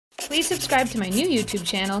Please subscribe to my new YouTube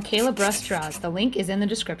channel, Kayla Bruss Draws. The link is in the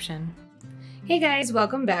description. Hey guys,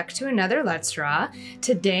 welcome back to another Let's Draw.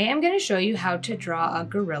 Today I'm going to show you how to draw a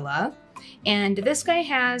gorilla. And this guy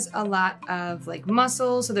has a lot of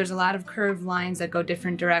muscles, so there's a lot of curved lines that go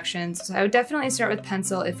different directions. So I would definitely start with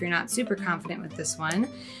pencil if you're not super confident with this one.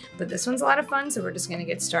 But this one's a lot of fun, so we're just going to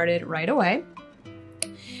get started right away.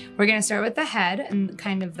 We're going to start with the head and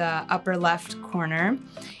kind of the upper left corner.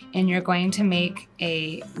 And you're going to make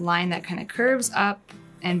a line that kind of curves up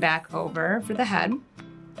and back over for the head.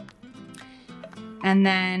 And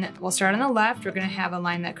then we'll start on the left. We're going to have a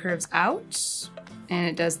line that curves out, and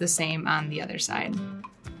it does the same on the other side.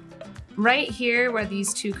 Right here where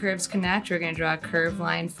these two curves connect, we're going to draw a curved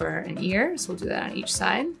line for an ear. So we'll do that on each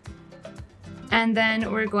side. And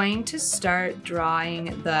then we're going to start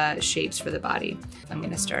drawing the shapes for the body. I'm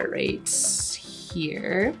going to start right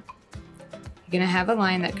here. You're going to have a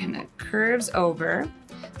line that kind of curves over.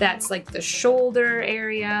 That's like the shoulder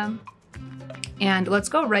area. And let's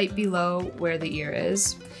go right below where the ear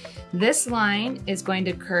is. This line is going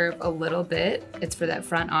to curve a little bit. It's for that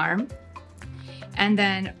front arm. And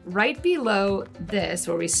then right below this,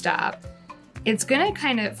 where we stop, it's going to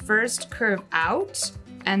kind of first curve out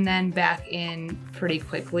and then back in pretty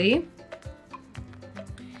quickly.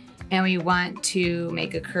 And we want to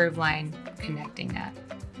make a curved line connecting that.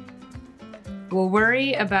 We'll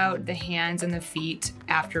worry about the hands and the feet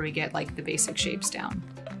after we get the basic shapes down.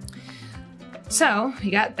 So we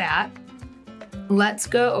got that. Let's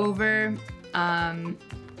go over,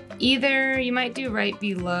 either you might do right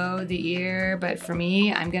below the ear, but for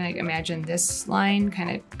me, I'm gonna imagine this line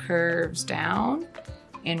kind of curves down,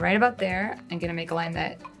 and right about there, I'm gonna make a line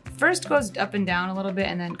that first goes up and down a little bit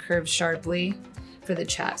and then curves sharply for the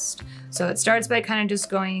chest. So it starts by kind of just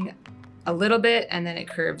going a little bit and then it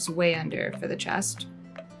curves way under for the chest.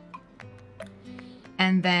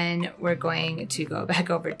 And then we're going to go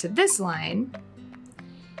back over to this line.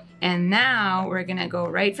 And now we're gonna go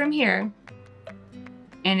right from here,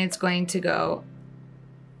 and it's going to go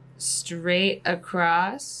straight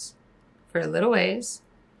across for a little ways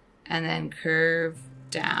and then curve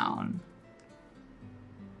down.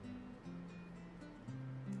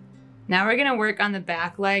 Now we're gonna work on the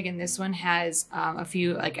back leg, and this one has a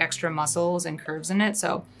few extra muscles and curves in it.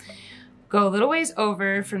 So go a little ways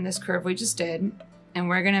over from this curve we just did, and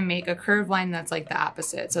we're gonna make a curved line that's like the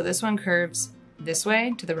opposite. So this one curves this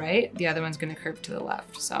way to the right, the other one's gonna curve to the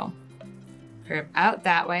left. So curve out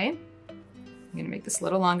that way. I'm gonna make this a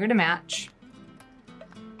little longer to match.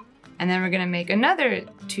 And then we're gonna make another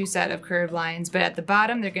two set of curved lines, but at the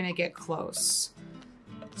bottom they're gonna get close.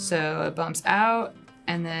 So it bumps out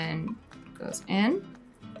and then goes in,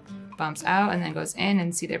 bumps out and then goes in,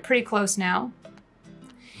 and see they're pretty close now.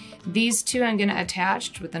 These two I'm gonna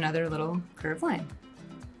attach with another little curved line.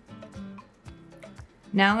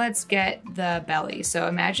 Now let's get the belly. So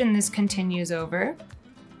imagine this continues over,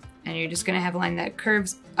 and you're just gonna have a line that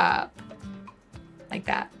curves up like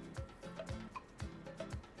that.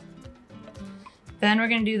 Then we're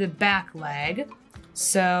gonna do the back leg.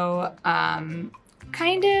 So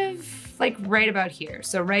kind of right about here.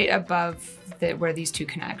 So right above where these two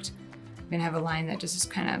connect. I'm gonna have a line that just is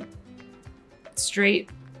kind of straight,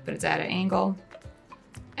 but it's at an angle.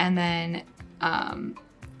 And then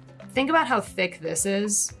think about how thick this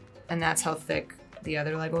is, and that's how thick the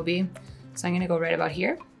other leg will be. So I'm gonna go right about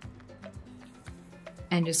here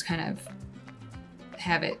and just kind of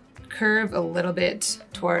have it curve a little bit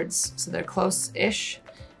towards, so they're close-ish,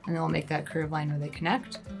 and then we'll make that curved line where they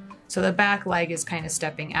connect. So the back leg is kind of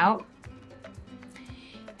stepping out.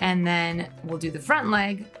 And then we'll do the front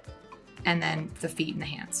leg and then the feet and the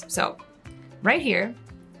hands. So right here,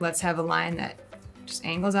 let's have a line that just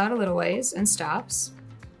angles out a little ways and stops.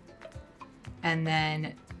 And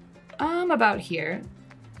then about here,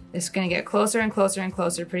 it's gonna get closer and closer and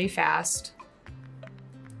closer pretty fast.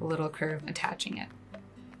 A little curve attaching it.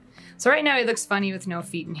 So right now it looks funny with no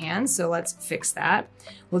feet and hands, so let's fix that.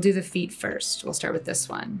 We'll do the feet first. We'll start with this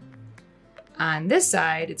one. On this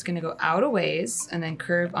side, it's gonna go out a ways and then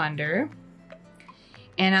curve under.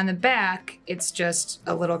 And on the back, it's just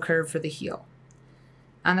a little curve for the heel.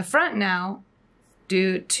 On the front now,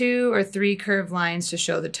 do 2 or 3 curved lines to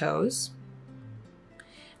show the toes.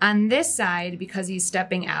 On this side, because he's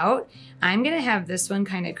stepping out, I'm gonna have this one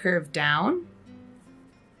kind of curve down.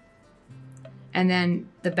 And then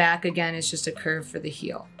the back again is just a curve for the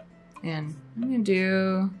heel. And I'm gonna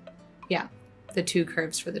do, yeah, the 2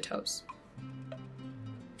 curves for the toes.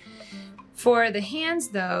 For the hands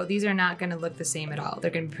though, these are not gonna look the same at all. They're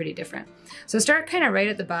gonna be pretty different. So start kind of right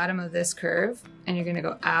at the bottom of this curve, and you're gonna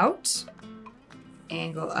go out,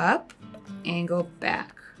 angle up, angle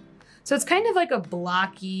back. So it's kind of like a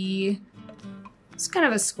blocky, it's kind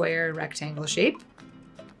of a square rectangle shape.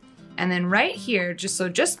 And then right here,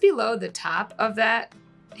 just below the top of that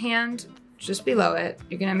hand, just below it,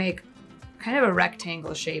 you're gonna make kind of a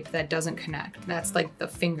rectangle shape that doesn't connect. That's like the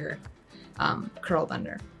finger curled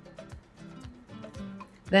under.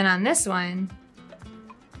 Then on this one,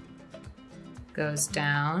 goes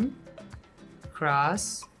down,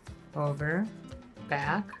 across, over,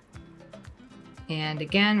 back. And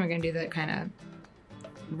again, we're gonna do that kind of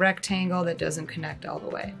rectangle that doesn't connect all the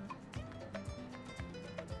way.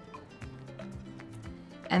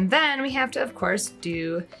 And then we have to, of course,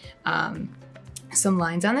 do some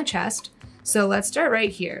lines on the chest. So let's start right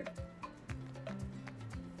here.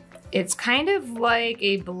 It's kind of like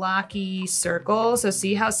a blocky circle. So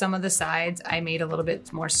see how some of the sides I made a little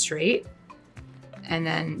bit more straight. And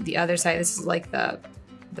then the other side, this is like the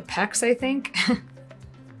pecs, I think.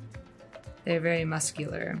 They're very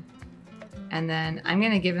muscular. And then I'm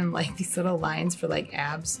gonna give him like these little lines for like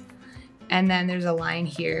abs. And then there's a line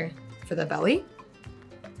here for the belly.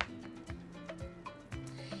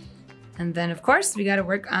 And then of course we gotta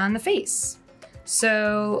work on the face.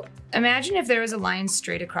 So imagine if there was a line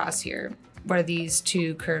straight across here where these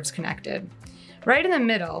two curves connected. Right in the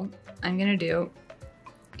middle, I'm gonna do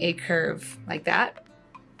a curve like that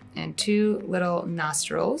and two little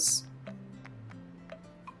nostrils.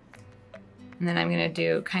 And then I'm gonna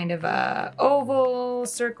do kind of a oval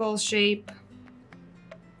circle shape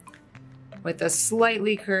with a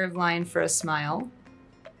slightly curved line for a smile.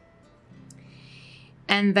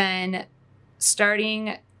 And then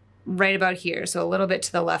starting right about here, so a little bit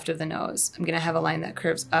to the left of the nose, I'm gonna have a line that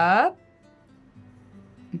curves up,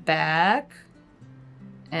 back,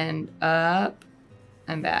 and up,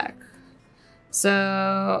 and back.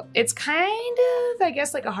 So it's kind of, I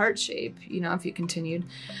guess, like a heart shape, you know, if you continued.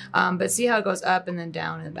 But see how it goes up and then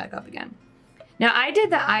down and then back up again. Now I did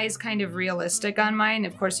the eyes kind of realistic on mine.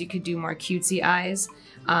 Of course, you could do more cutesy eyes,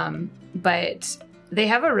 but they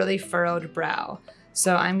have a really furrowed brow.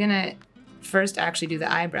 So I'm gonna first actually do the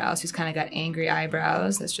eyebrows. He's kind of got angry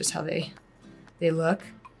eyebrows. That's just how they look.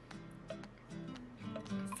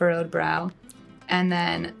 Furrowed brow. And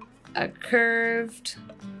then a curved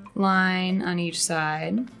line on each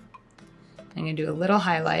side. I'm gonna do a little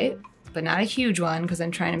highlight, but not a huge one because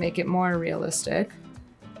I'm trying to make it more realistic.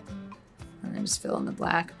 And then just fill in the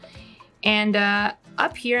black. And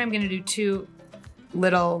up here, I'm gonna do two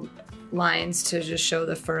little lines to just show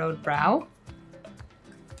the furrowed brow.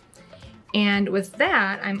 And with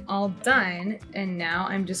that, I'm all done. And now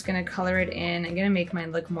I'm just gonna color it in. I'm gonna make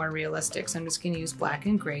mine look more realistic. So I'm just gonna use black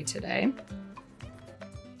and gray today.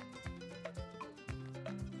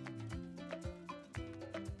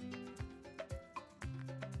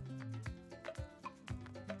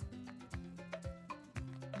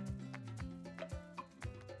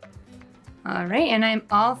 All right, and I'm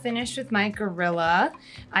all finished with my gorilla.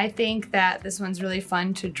 I think that this one's really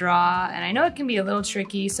fun to draw, and I know it can be a little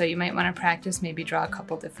tricky, so you might want to practice, maybe draw a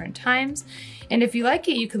couple different times. And if you like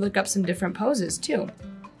it, you could look up some different poses too.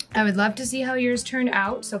 I would love to see how yours turned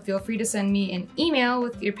out, so feel free to send me an email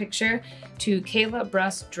with your picture to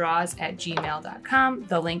kaylabrussdraws@gmail.com.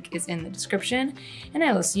 The link is in the description, and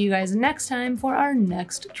I will see you guys next time for our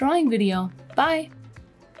next drawing video. Bye!